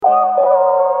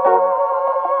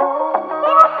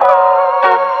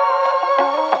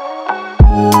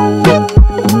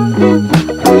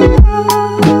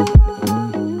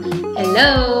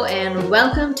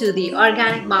to the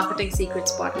Organic Marketing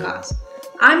Secrets podcast.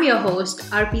 I'm your host,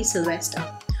 RP Sylvester.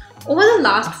 Over the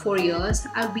last 4 years,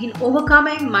 I've been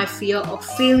overcoming my fear of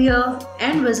failure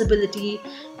and visibility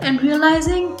and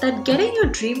realizing that getting your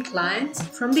dream clients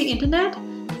from the internet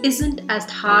isn't as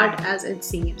hard as it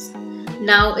seems.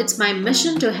 Now it's my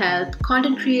mission to help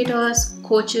content creators,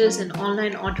 coaches, and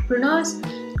online entrepreneurs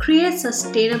create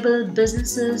sustainable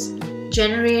businesses,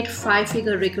 generate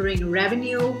 5-figure recurring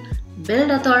revenue,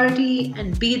 build authority,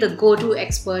 and be the go-to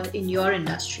expert in your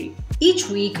industry. Each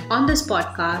week on this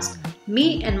podcast,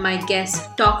 me and my guests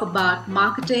talk about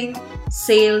marketing,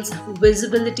 sales,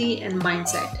 visibility, and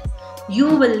mindset. You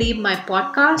will leave my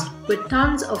podcast with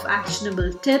tons of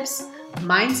actionable tips,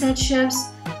 mindset shifts,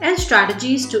 and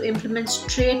strategies to implement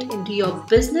straight into your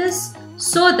business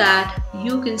so that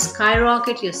you can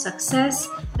skyrocket your success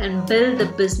and build the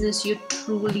business you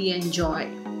truly enjoy.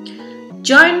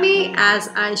 Join me as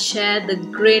I share the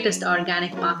greatest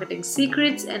organic marketing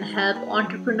secrets and help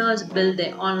entrepreneurs build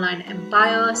their online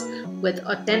empires with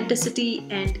authenticity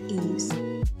and ease.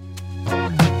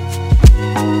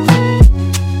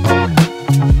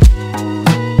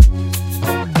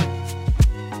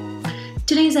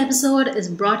 Today's episode is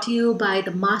brought to you by the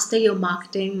Master Your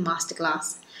Marketing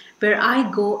Masterclass, where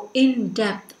I go in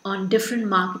depth on different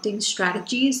marketing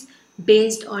strategies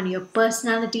based on your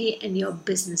personality and your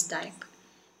business type.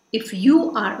 If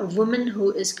you are a woman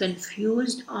who is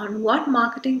confused on what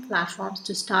marketing platforms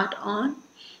to start on,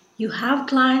 you have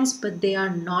clients but they are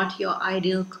not your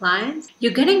ideal clients,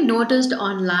 you're getting noticed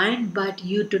online but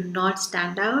you do not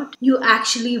stand out, you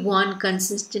actually want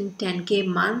consistent 10K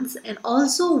months and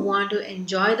also want to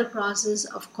enjoy the process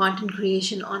of content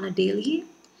creation on a daily,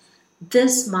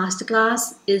 this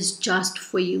masterclass is just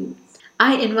for you.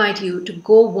 I invite you to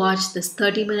go watch this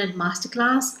 30-minute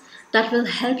masterclass that will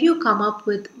help you come up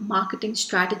with marketing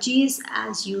strategies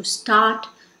as you start,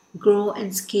 grow,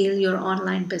 and scale your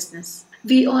online business.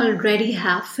 We already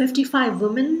have 55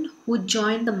 women who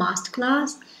joined the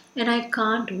masterclass, and I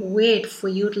can't wait for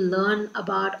you to learn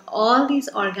about all these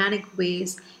organic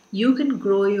ways you can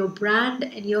grow your brand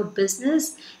and your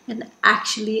business and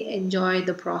actually enjoy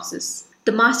the process.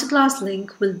 The masterclass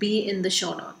link will be in the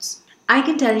show notes. I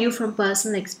can tell you from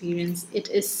personal experience, it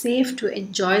is safe to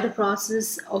enjoy the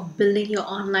process of building your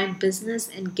online business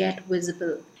and get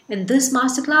visible. And this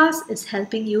masterclass is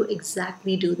helping you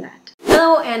exactly do that.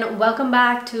 Hello and welcome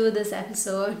back to this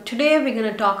episode. Today we're going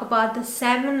to talk about the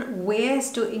 7 ways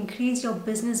to increase your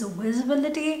business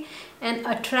visibility and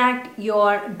attract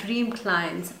your dream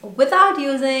clients without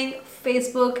using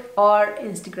Facebook or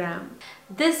Instagram.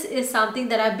 This is something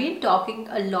that I've been talking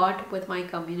a lot with my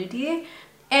community.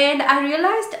 And I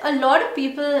realized a lot of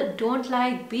people don't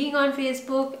like being on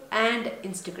Facebook and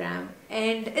Instagram,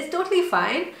 and it's totally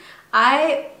fine.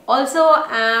 I also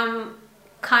am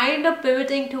kind of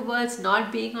pivoting towards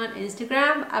not being on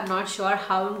Instagram. I'm not sure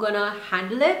how I'm gonna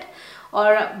handle it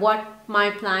or what my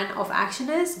plan of action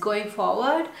is going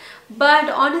forward. But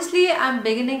honestly, I'm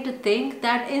beginning to think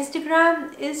that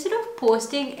Instagram, instead of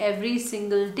posting every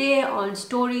single day on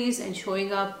stories and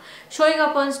showing up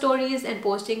on stories and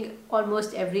posting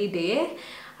almost every day,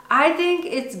 I think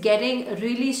it's getting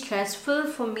really stressful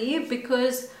for me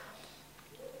because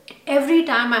every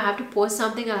time I have to post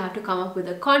something, I have to come up with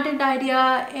a content idea,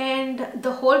 and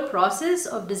the whole process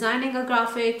of designing a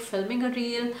graphic, filming a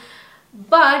reel.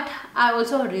 But I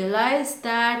also realized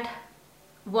that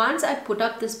once I put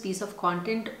up this piece of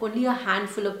content, only a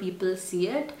handful of people see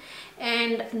it,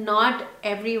 and not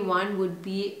everyone would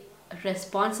be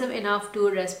responsive enough to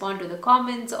respond to the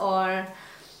comments or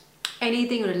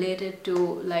anything related to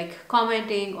like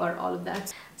commenting or all of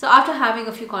that. So after having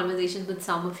a few conversations with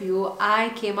some of you, I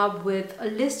came up with a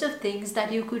list of things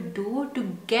that you could do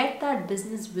to get that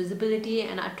business visibility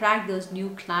and attract those new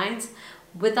clients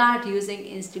without using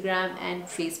Instagram and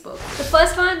Facebook. The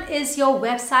first one is your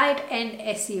website and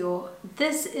SEO.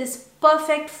 This is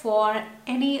perfect for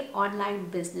any online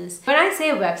business. When I say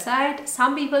website,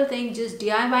 some people think just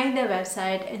DIYing their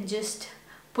website and just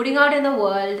putting out in the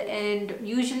world, and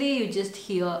usually you just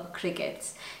hear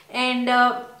crickets. And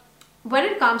when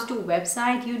it comes to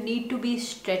website, you need to be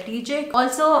strategic.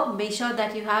 Also, make sure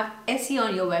that you have SEO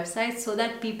on your website so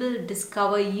that people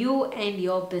discover you and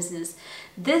your business.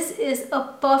 This is a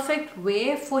perfect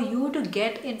way for you to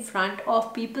get in front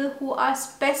of people who are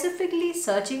specifically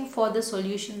searching for the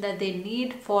solution that they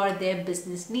need for their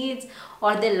business needs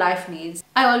or their life needs.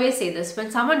 I always say this, when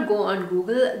someone go on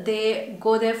Google, they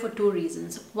go there for 2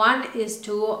 reasons. One is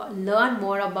to learn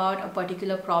more about a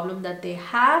particular problem that they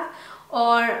have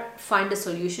or find a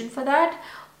solution for that,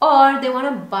 or they want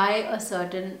to buy a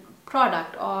certain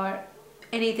product or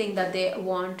anything that they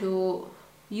want to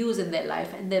use in their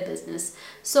life and their business.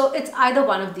 So it's either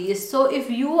one of these. So if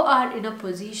you are in a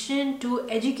position to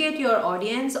educate your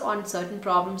audience on certain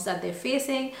problems that they're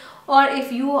facing, or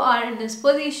if you are in this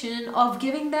position of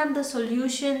giving them the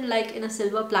solution like in a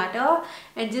silver platter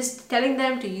and just telling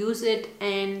them to use it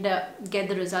and get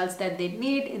the results that they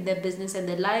need in their business and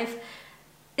their life,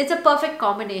 it's a perfect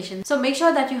combination. So make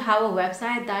sure that you have a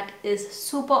website that is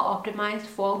super optimized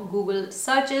for Google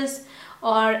searches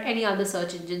or any other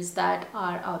search engines that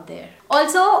are out there.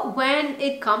 Also, when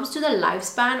it comes to the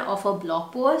lifespan of a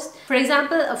blog post, for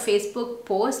example, a Facebook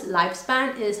post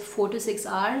lifespan is 4 to 6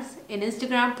 hours. An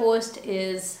Instagram post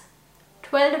is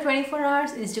 12 to 24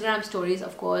 hours. Instagram stories,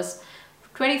 of course,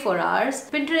 24 hours.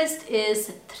 Pinterest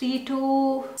is 3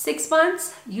 to 6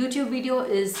 months. YouTube video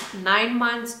is 9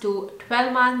 months to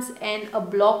 12 months, and a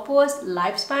blog post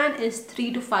lifespan is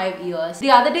 3 to 5 years.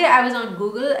 The other day I was on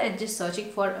Google and just searching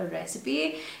for a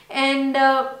recipe, and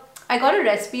I got a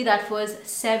recipe that was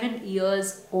 7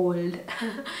 years old.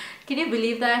 Can you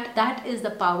believe that? That is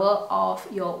the power of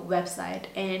your website,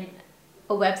 and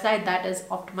a website that is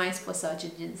optimized for search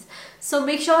engines. So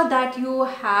make sure that you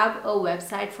have a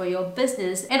website for your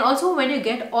business. And also, when you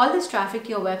get all this traffic to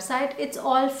your website, it's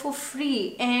all for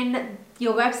free, and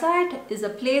your website is a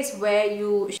place where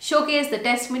you showcase the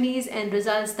testimonies and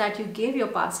results that you gave your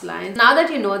past clients. Now that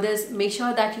you know this, make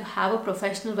sure that you have a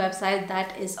professional website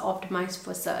that is optimized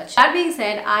for search. That being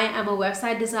said, I am a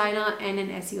website designer and an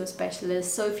SEO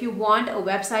specialist. So if you want a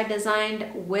website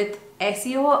designed with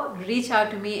SEO, reach out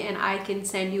to me and I can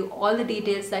send you all the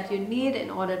details that you need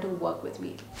in order to work with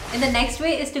me. And the next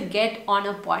way is to get on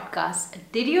a podcast.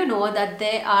 Did you know that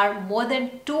there are more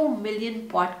than 2 million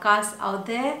podcasts out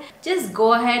there? Just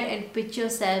go ahead and pitch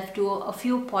yourself to a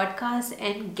few podcasts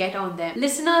and get on them.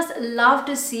 Listeners love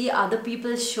to see other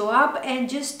people show up and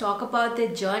just talk about their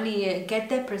journey, get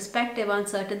their perspective on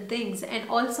certain things, and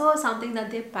also something that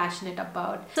they're passionate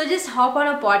about. So just hop on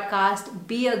a podcast,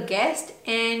 be a guest,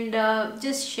 and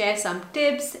just share some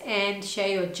tips and share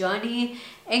your journey.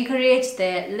 Encourage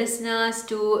their listeners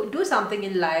to do something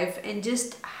in life and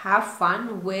just have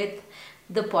fun with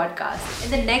the podcast.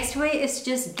 And the next way is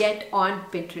just get on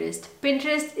Pinterest.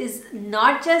 Pinterest is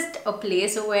not just a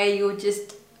place where you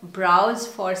just browse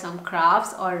for some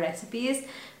crafts or recipes.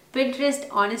 Pinterest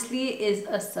honestly is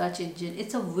a search engine.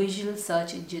 It's a visual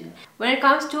search engine. When it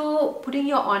comes to putting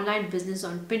your online business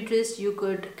on Pinterest, you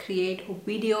could create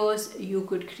videos, you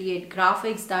could create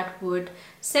graphics that would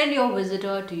send your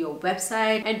visitor to your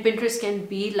website, and Pinterest can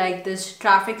be like this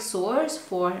traffic source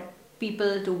for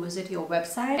people to visit your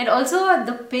website. And also,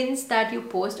 the pins that you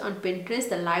post on Pinterest,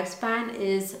 the lifespan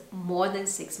is more than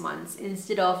 6 months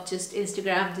instead of just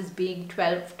Instagram just being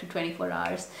 12 to 24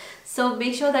 hours. So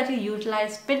make sure that you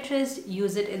utilize Pinterest,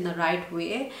 use it in the right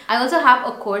way. I also have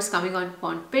a course coming on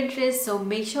Pinterest, so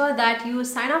make sure that you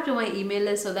sign up to my email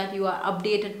list so that you are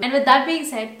updated. And with that being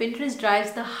said, Pinterest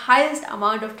drives the highest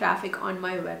amount of traffic on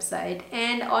my website,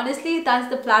 and honestly that's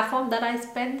the platform that I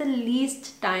spend the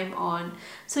least time on.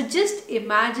 So just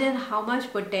imagine how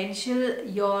much potential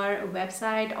your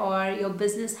website or your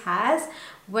business has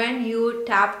when you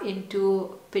tap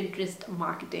into Pinterest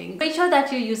marketing. Make sure that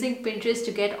you're using Pinterest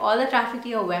to get all the traffic to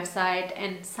your website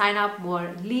and sign up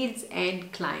more leads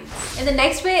and clients. And the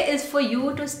next way is for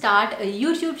you to start a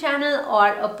YouTube channel or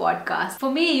a podcast. For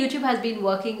me, YouTube has been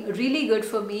working really good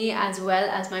for me as well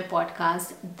as my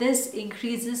podcast. This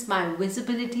increases my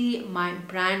visibility, my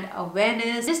brand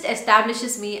awareness, just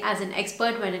establishes me as an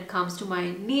expert when it comes to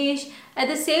my niche. At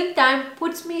the same time,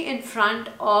 puts me in front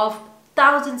of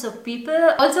thousands of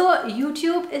people. Also,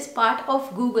 YouTube is part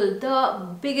of Google,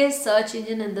 the biggest search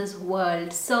engine in this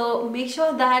world. So make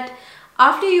sure that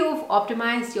after you've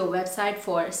optimized your website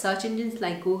for search engines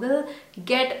like Google,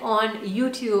 get on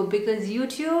YouTube, because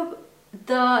YouTube,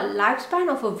 the lifespan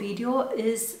of a video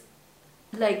is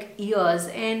like years,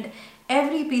 and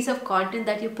every piece of content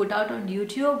that you put out on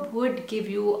YouTube would give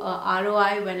you a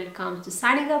ROI when it comes to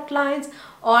signing up clients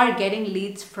or getting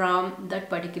leads from that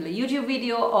particular YouTube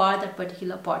video or that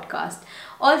particular podcast.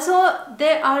 Also,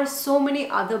 there are so many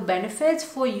other benefits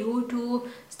for you to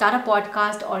start a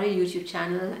podcast or a YouTube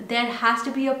channel. There has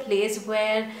to be a place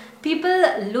where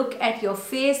people look at your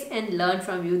face and learn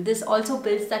from you. This also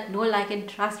builds that know, like, and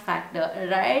trust factor,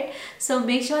 right? So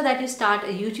make sure that you start a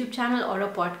YouTube channel or a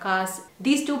podcast.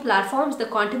 These two platforms, the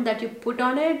content that you put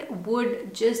on it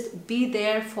would just be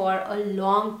there for a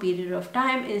long period of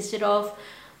time instead of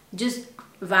just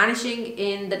vanishing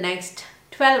in the next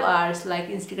 12 hours like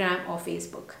Instagram or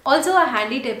Facebook. Also, a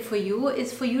handy tip for you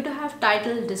is for you to have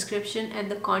title, description, and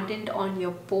the content on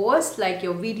your post, like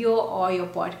your video or your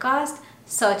podcast,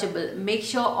 searchable. Make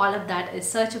sure all of that is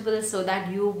searchable so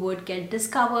that you would get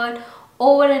discovered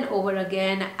over and over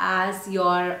again as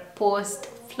your post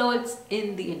floats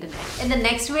in the internet. And the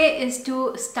next way is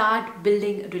to start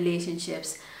building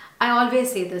relationships. I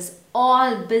always say this,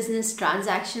 all business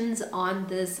transactions on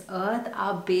this earth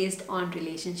are based on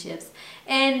relationships.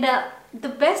 And the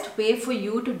best way for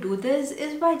you to do this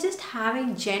is by just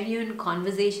having genuine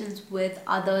conversations with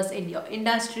others in your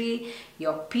industry,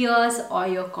 your peers, or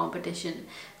your competition.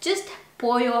 Just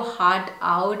pour your heart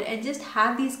out and just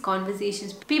have these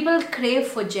conversations. People crave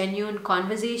for genuine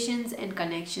conversations and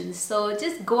connections. So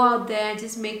just go out there,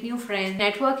 just make new friends.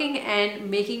 Networking and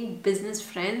making business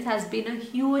friends has been a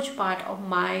huge part of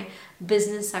my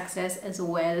business success as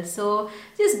well. So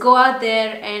just go out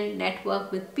there and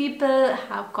network with people,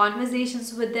 have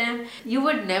conversations with them. You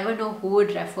would never know who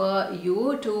would refer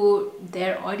you to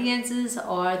their audiences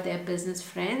or their business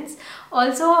friends.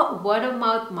 Also, word of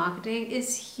mouth marketing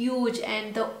is huge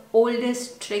and the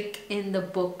oldest trick in the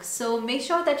book. So make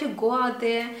sure that you go out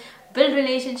there, build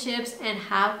relationships, and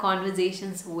have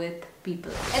conversations with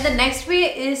people. And the next way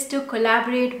is to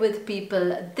collaborate with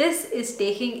people. This is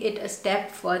taking it a step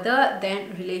further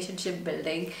than relationship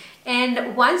building.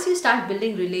 And once you start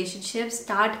building relationships,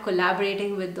 start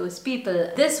collaborating with those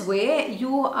people. This way,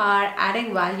 you are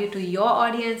adding value to your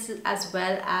audience as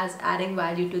well as adding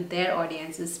value to their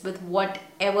audiences with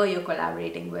whatever you're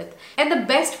collaborating with. And the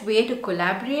best way to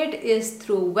collaborate is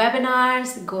through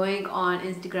webinars, going on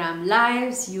Instagram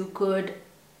Lives. You could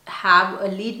have a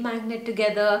lead magnet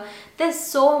together. There's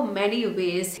so many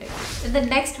ways. And the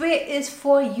next way is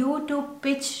for you to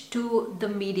pitch to the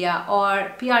media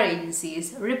or PR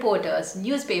agencies, reporters,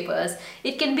 newspapers.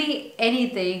 It can be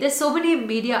anything. There's so many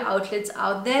media outlets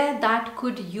out there that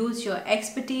could use your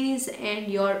expertise and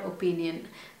your opinion.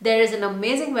 There is an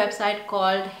amazing website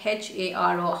called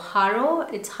Haro.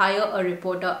 It's Hire a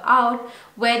Reporter Out,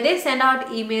 where they send out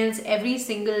emails every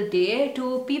single day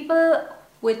to people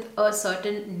with a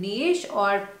certain niche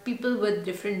or people with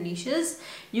different niches.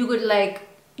 You could like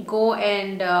go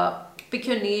and pick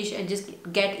your niche and just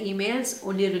get emails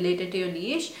only related to your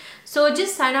niche. So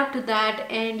just sign up to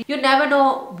that and you never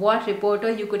know what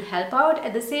reporter you could help out,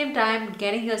 at the same time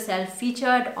getting yourself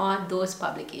featured on those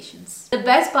publications. The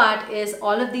best part is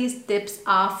all of these tips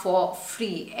are for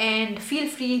free, and feel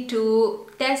free to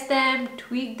test them,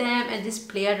 tweak them, and just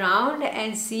play around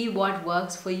and see what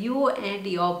works for you and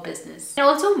your business. And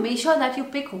also make sure that you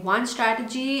pick one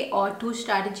strategy or two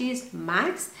strategies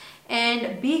max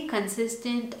and be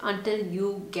consistent until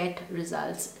you get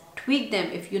results. Tweak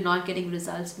them if you're not getting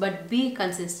results, but be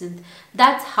consistent.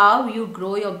 That's how you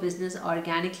grow your business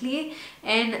organically,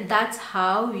 and that's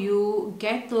how you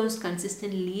get those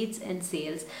consistent leads and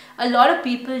sales. A lot of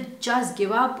people just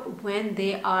give up when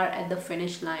they are at the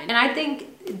finish line, and I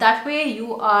think that way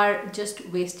you are just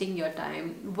wasting your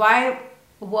time. Why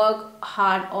work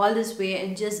hard all this way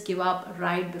and just give up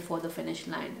right before the finish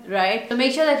line, right? So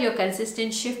make sure that you're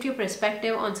consistent, shift your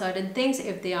perspective on certain things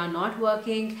if they are not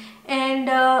working, and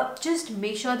just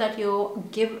make sure that you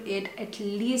give it at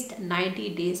least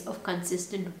 90 days of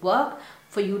consistent work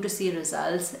for you to see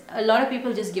results. A lot of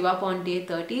people just give up on day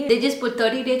 30. They just put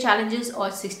 30-day challenges or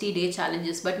 60-day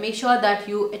challenges, but make sure that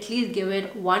you at least give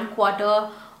it 1 quarter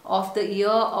of the year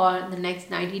or the next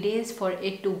 90 days for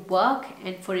it to work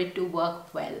and for it to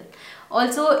work well.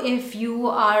 Also, if you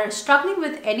are struggling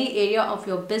with any area of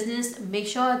your business, make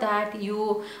sure that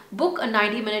you book a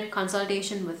 90-minute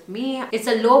consultation with me. It's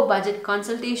a low budget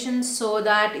consultation so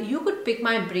that you could pick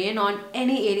my brain on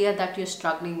any area that you're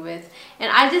struggling with.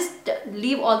 And I'll just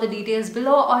leave all the details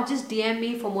below, or just DM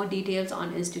me for more details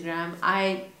on Instagram.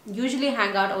 I usually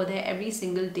hang out over there every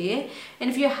single day. And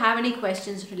if you have any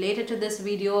questions related to this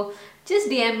video, just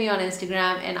DM me on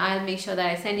Instagram and I'll make sure that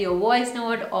I send you a voice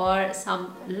note or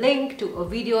some link to a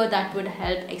video that would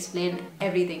help explain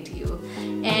everything to you.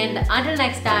 And until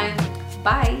next time,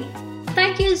 bye.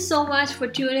 Thank you so much for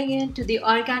tuning in to the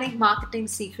Organic Marketing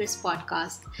Secrets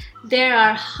podcast. There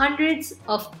are hundreds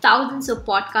of thousands of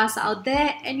podcasts out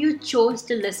there and you chose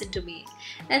to listen to me.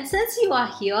 And since you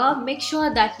are here, make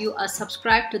sure that you are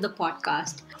subscribed to the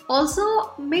podcast.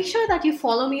 Also, make sure that you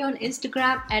follow me on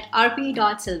Instagram at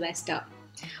rp.sylvester.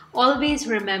 Always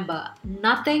remember,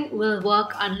 nothing will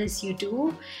work unless you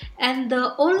do, and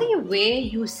the only way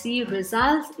you see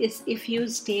results is if you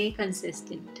stay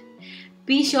consistent.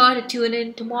 Be sure to tune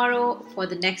in tomorrow for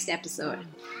the next episode.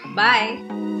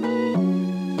 Bye!